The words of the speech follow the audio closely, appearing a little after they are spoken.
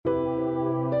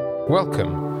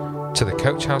Welcome to the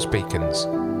Coach House Beacons.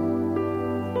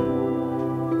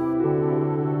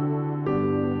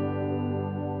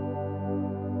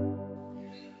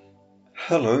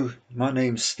 Hello, my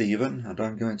name's Stephen and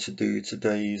I'm going to do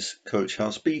today's Coach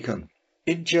House Beacon.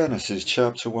 In Genesis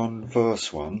chapter 1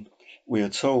 verse 1, we are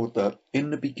told that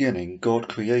in the beginning God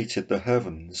created the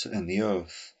heavens and the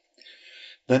earth.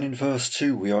 Then in verse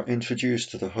 2 we are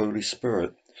introduced to the Holy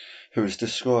Spirit, who is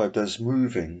described as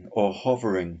moving or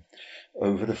hovering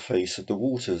over the face of the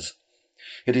waters.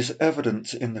 It is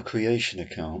evident in the creation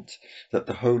account that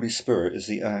the Holy Spirit is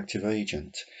the active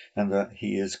agent and that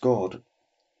he is God.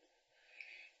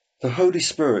 The Holy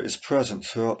Spirit is present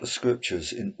throughout the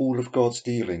Scriptures in all of God's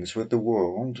dealings with the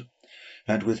world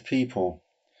and with people.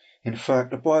 In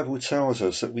fact, the Bible tells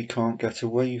us that we can't get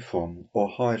away from or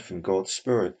hide from God's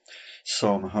Spirit,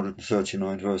 Psalm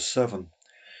 139 verse 7,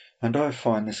 and I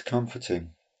find this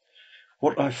comforting.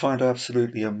 What I find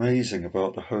absolutely amazing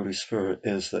about the Holy Spirit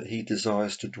is that he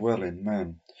desires to dwell in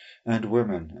men and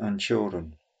women and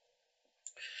children.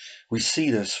 We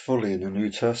see this fully in the New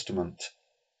Testament.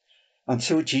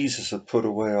 Until Jesus had put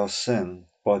away our sin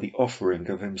by the offering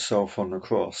of himself on the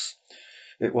cross,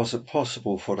 it wasn't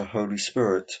possible for the Holy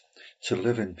Spirit to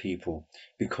live in people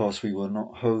because we were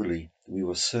not holy, we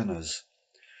were sinners.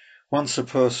 Once a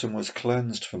person was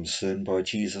cleansed from sin by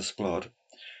Jesus' blood,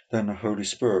 then the Holy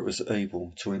Spirit was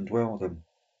able to indwell them.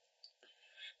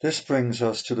 This brings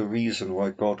us to the reason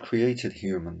why God created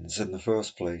humans in the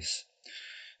first place.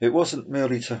 It wasn't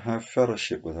merely to have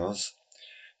fellowship with us.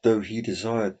 Though he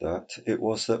desired that, it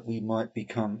was that we might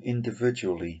become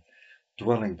individually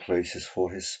dwelling places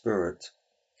for his Spirit.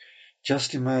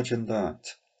 Just imagine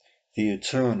that, the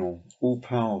eternal,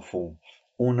 all-powerful,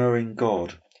 all-knowing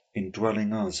God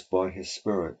indwelling us by his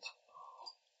Spirit.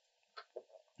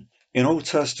 In Old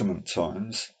Testament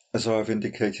times, as I have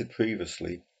indicated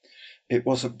previously, it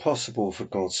wasn't possible for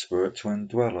God's Spirit to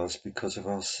indwell us because of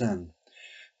our sin,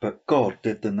 but God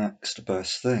did the next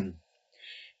best thing.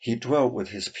 He dwelt with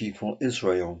his people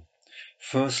Israel,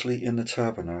 firstly in the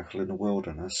tabernacle in the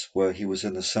wilderness, where he was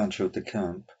in the center of the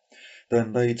camp.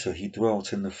 Then later he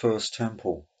dwelt in the first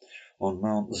temple on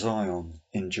Mount Zion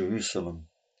in Jerusalem.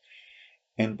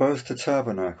 In both the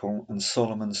tabernacle and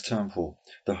Solomon's temple,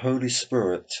 the Holy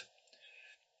Spirit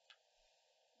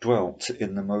dwelt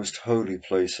in the most holy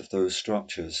place of those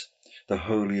structures, the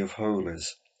Holy of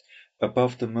Holies,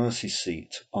 above the mercy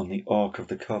seat on the Ark of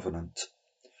the Covenant.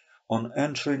 On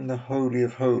entering the Holy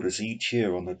of Holies each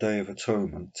year on the Day of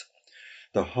Atonement,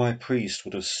 the high priest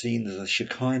would have seen the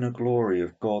Shekinah glory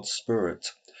of God's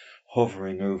Spirit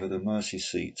hovering over the mercy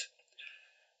seat,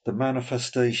 the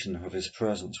manifestation of his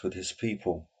presence with his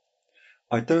people.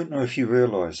 I don't know if you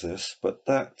realize this, but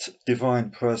that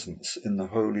divine presence in the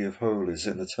Holy of Holies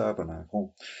in the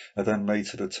tabernacle, and then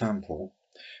later the temple,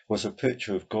 was a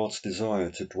picture of God's desire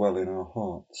to dwell in our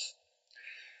hearts.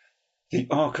 The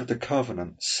Ark of the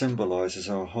Covenant symbolizes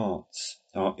our hearts,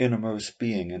 our innermost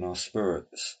being in our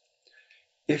spirits.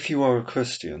 If you are a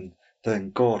Christian,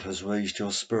 then God has raised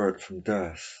your spirit from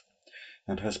death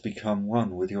and has become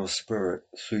one with your spirit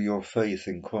through your faith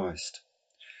in Christ.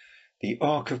 The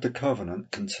Ark of the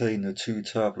Covenant contained the 2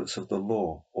 tablets of the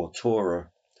law, or Torah.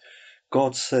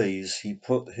 God says he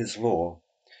put his law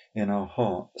in our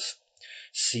hearts.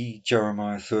 See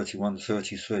Jeremiah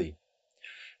 31:33.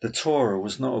 The Torah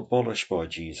was not abolished by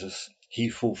Jesus. He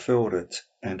fulfilled it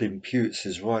and imputes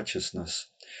his righteousness,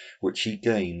 which he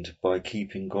gained by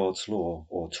keeping God's law,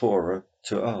 or Torah,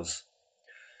 to us.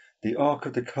 The Ark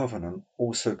of the Covenant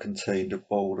also contained a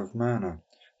bowl of manna,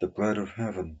 the bread of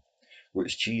heaven,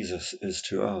 which Jesus is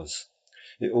to us.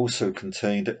 It also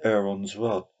contained Aaron's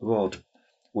rod,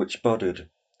 which budded.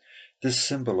 This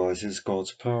symbolizes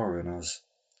God's power in us.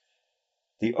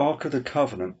 The Ark of the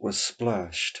Covenant was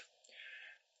splashed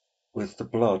with the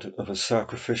blood of a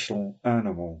sacrificial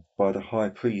animal by the high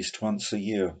priest once a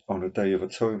year on a Day of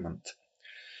Atonement.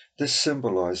 This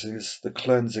symbolizes the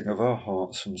cleansing of our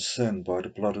hearts from sin by the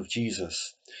blood of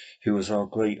Jesus, who is our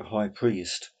great high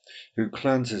priest, who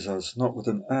cleanses us not with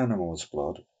an animal's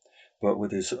blood, but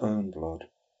with his own blood.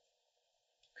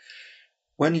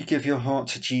 When you give your heart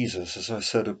to Jesus, as I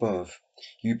said above,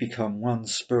 you become one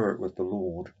spirit with the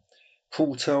Lord.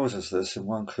 Paul tells us this in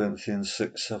 1 Corinthians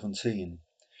 6:17.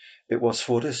 It was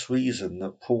for this reason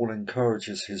that Paul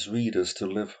encourages his readers to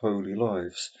live holy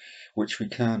lives, which we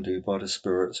can do by the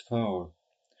Spirit's power.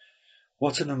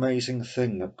 What an amazing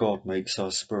thing that God makes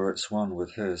our spirits one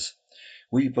with his.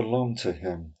 We belong to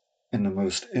him in the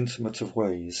most intimate of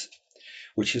ways,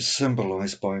 which is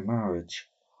symbolized by marriage.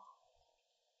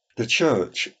 The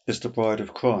church is the bride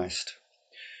of Christ.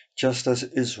 just as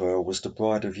Israel was the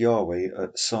bride of Yahweh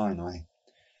at Sinai.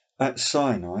 At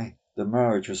Sinai, the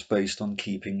marriage was based on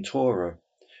keeping Torah.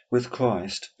 With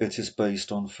Christ, it is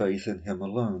based on faith in him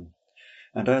alone.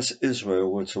 And as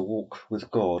Israel were to walk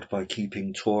with God by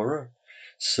keeping Torah,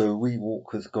 so we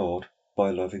walk with God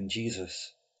by loving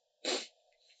Jesus.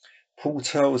 Paul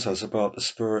tells us about the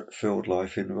Spirit-filled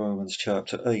life in Romans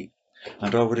chapter 8,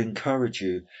 and I would encourage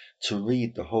you to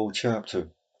read the whole chapter.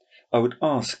 I would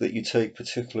ask that you take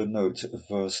particular note of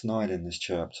verse 9 in this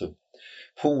chapter.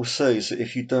 Paul says that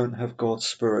if you don't have God's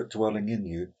Spirit dwelling in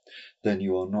you, then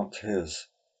you are not his.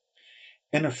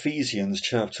 In Ephesians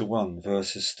chapter 1,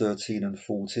 verses 13 and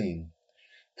 14,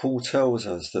 Paul tells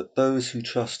us that those who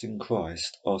trust in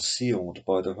Christ are sealed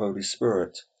by the Holy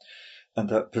Spirit, and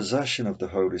that possession of the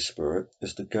Holy Spirit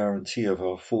is the guarantee of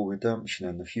our full redemption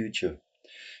in the future.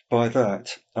 By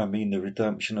that, I mean the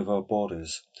redemption of our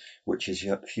bodies, which is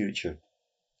yet future.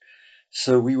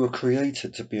 So we were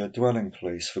created to be a dwelling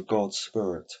place for God's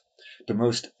Spirit, the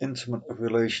most intimate of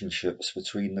relationships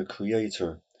between the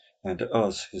Creator and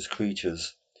us, his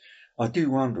creatures. I do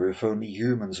wonder if only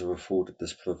humans are afforded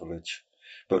this privilege,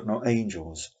 but not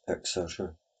angels,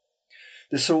 etc.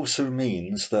 This also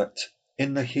means that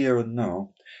in the here and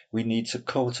now, we need to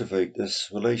cultivate this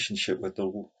relationship with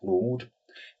the Lord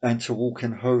and to walk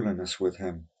in holiness with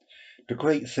him. The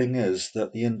great thing is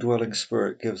that the indwelling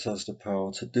Spirit gives us the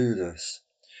power to do this.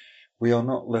 We are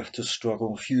not left to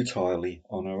struggle futilely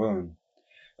on our own.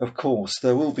 Of course,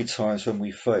 there will be times when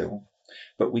we fail,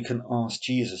 but we can ask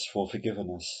Jesus for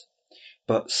forgiveness.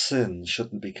 But sin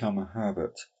shouldn't become a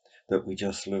habit that we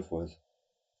just live with.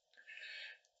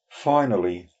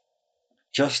 Finally,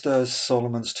 just as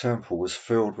Solomon's temple was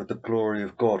filled with the glory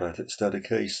of God at its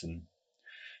dedication,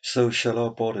 so shall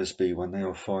our bodies be when they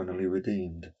are finally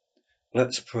redeemed.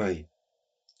 Let's pray.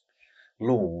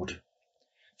 Lord,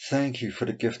 thank you for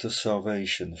the gift of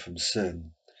salvation from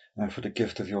sin and for the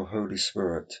gift of your Holy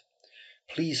Spirit.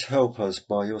 Please help us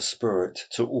by your Spirit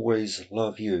to always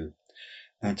love you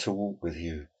and to walk with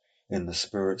you in the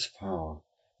Spirit's power.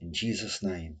 In Jesus'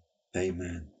 name,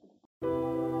 amen.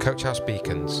 Coach House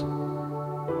Beacons,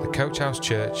 the Coach House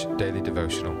Church Daily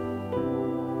Devotional.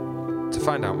 To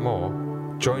find out more,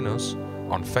 join us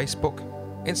on Facebook,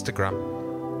 Instagram,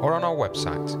 or on our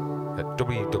website at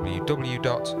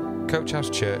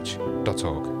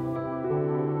www.coachhousechurch.org.